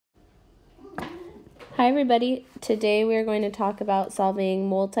Hi everybody, today we are going to talk about solving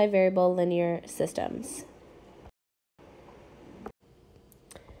multivariable linear systems.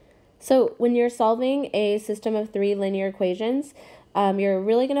 So when you're solving a system of three linear equations, you're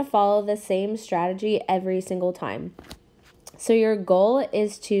really going to follow the same strategy every single time. So your goal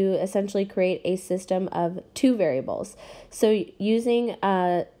is to essentially create a system of two variables. So using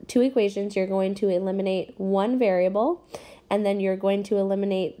two equations, you're going to eliminate one variable, and then you're going to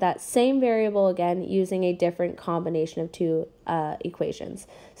eliminate that same variable again using a different combination of two equations.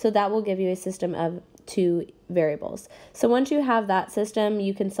 So that will give you a system of two variables. So once you have that system,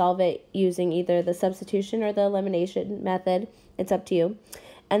 you can solve it using either the substitution or the elimination method. It's up to you.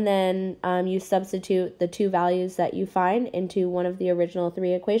 And then you substitute the two values that you find into one of the original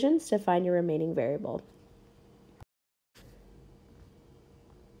three equations to find your remaining variable.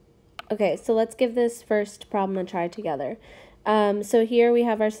 Okay, so let's give this first problem a try together. So here we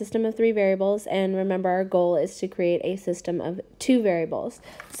have our system of three variables, and remember our goal is to create a system of two variables.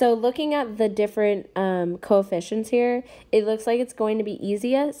 So looking at the different coefficients here, it looks like it's going to be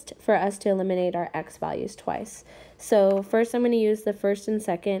easiest for us to eliminate our x values twice. So first I'm going to use the first and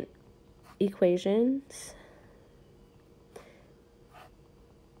second equations.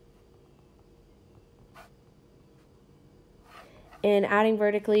 And adding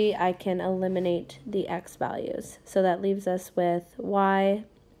vertically, I can eliminate the x values. So that leaves us with y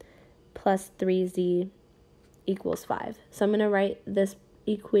plus 3z equals 5. So I'm going to write this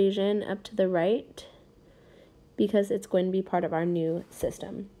equation up to the right because it's going to be part of our new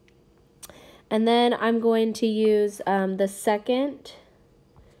system. And then I'm going to use the second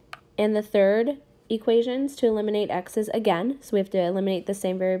and the third equations to eliminate x's again. So we have to eliminate the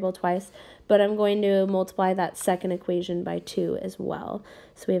same variable twice, but I'm going to multiply that second equation by 2 as well.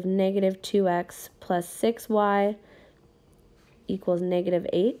 So we have negative 2x plus 6y equals negative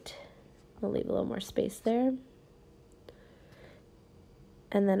 8. I'll leave a little more space there.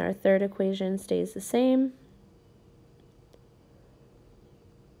 And then our third equation stays the same.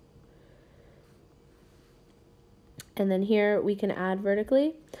 And then here we can add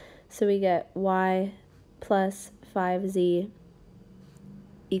vertically. So we get y plus 5z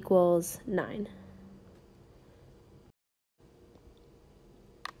equals 9.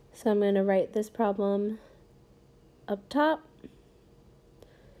 So I'm going to write this problem up top.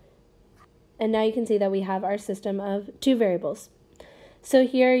 And now you can see that we have our system of two variables. So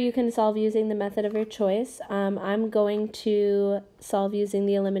here you can solve using the method of your choice. I'm going to solve using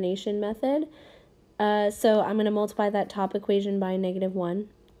the elimination method. So I'm going to multiply that top equation by negative 1.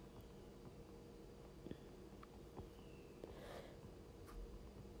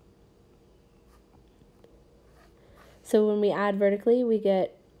 So when we add vertically, we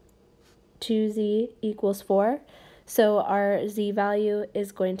get 2z equals 4. So our z value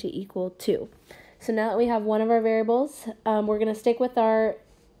is going to equal 2. So now that we have one of our variables, we're going to stick with our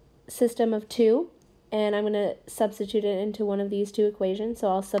system of 2. And I'm going to substitute it into one of these two equations. So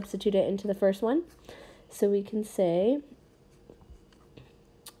I'll substitute it into the first one. So we can say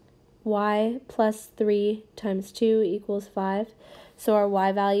y plus 3 times 2 equals 5. So our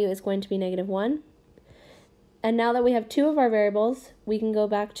y value is going to be negative 1. And now that we have two of our variables, we can go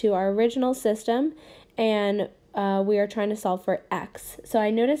back to our original system, and we are trying to solve for x. So I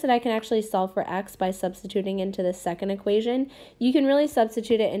noticed that I can actually solve for x by substituting into the second equation. You can really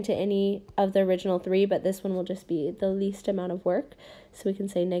substitute it into any of the original three, but this one will just be the least amount of work. So we can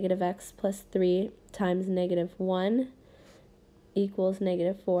say negative x plus 3 times negative 1 equals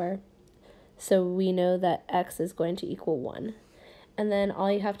negative 4. So we know that x is going to equal 1. And then all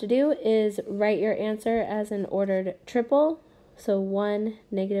you have to do is write your answer as an ordered triple. So 1,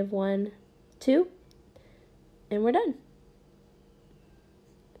 negative 1, 2, and we're done.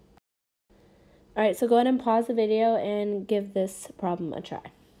 All right, so go ahead and pause the video and give this problem a try.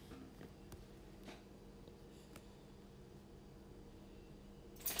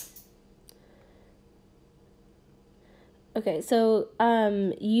 Okay, so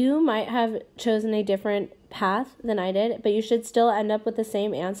you might have chosen a different path than I did, but you should still end up with the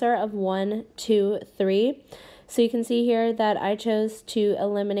same answer of 1, 2, 3. So you can see here that I chose to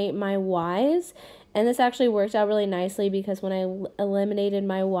eliminate my y's, and this actually worked out really nicely because when I eliminated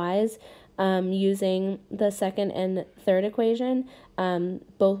my y's using the second and third equation,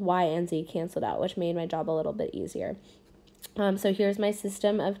 both y and z canceled out, which made my job a little bit easier. So here's my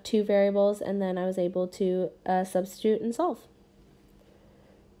system of two variables, and then I was able to substitute and solve.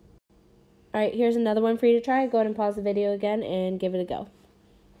 All right, here's another one for you to try. Go ahead and pause the video again and give it a go.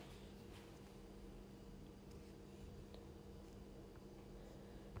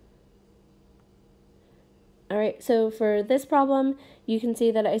 All right, so for this problem, you can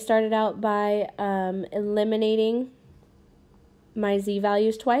see that I started out by eliminating my z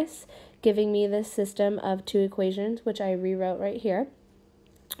values twice, giving me this system of two equations, which I rewrote right here.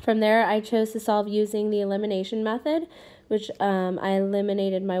 From there, I chose to solve using the elimination method, which I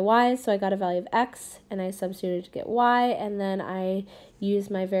eliminated my y's, so I got a value of x, and I substituted to get y, and then I used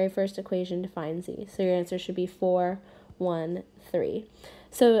my very first equation to find z. So your answer should be 4, 1, 3.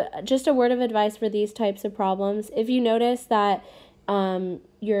 So just a word of advice for these types of problems. If you notice that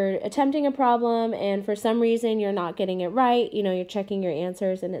you're attempting a problem and for some reason you're not getting it right, you're checking your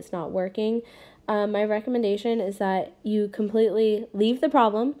answers and it's not working, my recommendation is that you completely leave the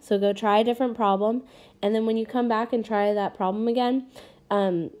problem, so go try a different problem, and then when you come back and try that problem again,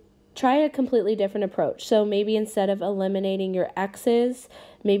 try a completely different approach. So maybe instead of eliminating your x's,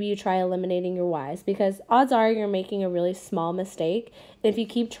 maybe you try eliminating your y's, because odds are you're making a really small mistake. And if you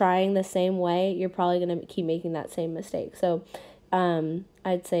keep trying the same way, you're probably going to keep making that same mistake. So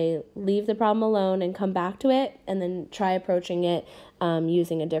I'd say leave the problem alone and come back to it, and then try approaching it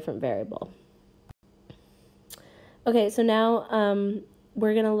using a different variable. Okay, so now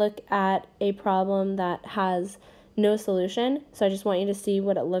we're going to look at a problem that has no solution. So I just want you to see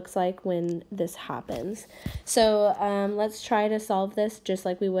what it looks like when this happens. So let's try to solve this just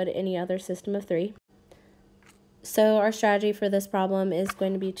like we would any other system of three. So our strategy for this problem is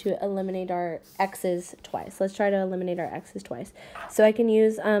going to be to eliminate our x's twice. Let's try to eliminate our x's twice. So I can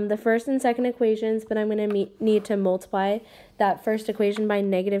use the first and second equations, but I'm going to need to multiply that first equation by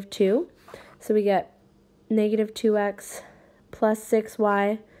 -2. So we get -2x plus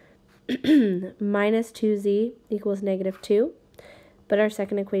 6y minus 2z equals -2. But our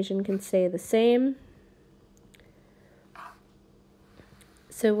second equation can stay the same.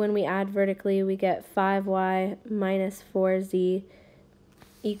 So when we add vertically, we get 5y minus 4z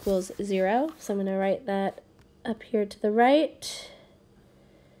equals 0. So I'm going to write that up here to the right.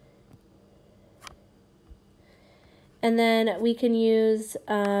 And then we can use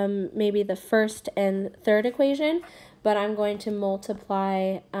maybe the first and third equation, but I'm going to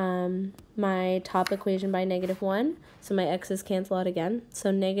multiply my top equation by -1. So my x's cancel out again. So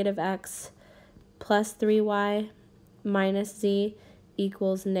 -x plus 3y minus z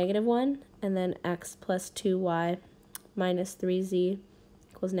equals -1, and then x plus 2y minus 3z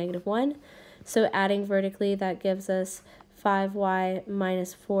equals -1. So adding vertically, that gives us 5y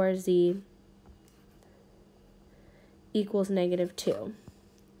minus 4z equals -2.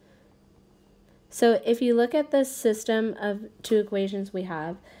 So if you look at the system of two equations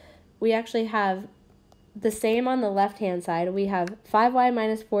we actually have the same on the left-hand side. We have 5y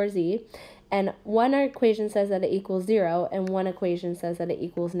minus 4z, and one equation says that it equals 0, and one equation says that it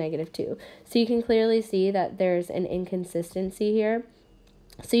equals -2. So you can clearly see that there's an inconsistency here.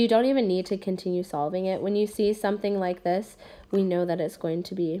 So you don't even need to continue solving it. When you see something like this, we know that it's going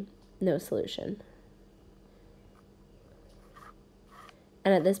to be no solution.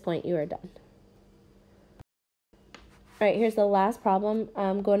 And at this point, you are done. All right, here's the last problem.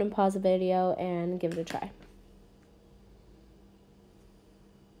 Go ahead and pause the video and give it a try.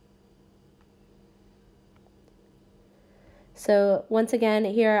 So once again,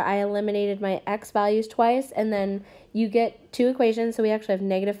 here I eliminated my x values twice, and then you get two equations. So we actually have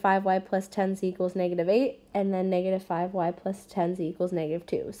 -5y plus 10z equals -8, and then -5y plus 10z equals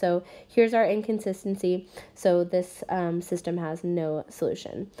 -2. So here's our inconsistency. So this system has no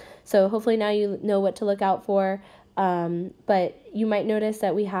solution. So hopefully now you know what to look out for. But you might notice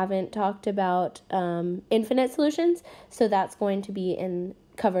that we haven't talked about infinite solutions. So that's going to be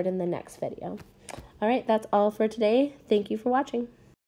covered in the next video. All right, that's all for today. Thank you for watching.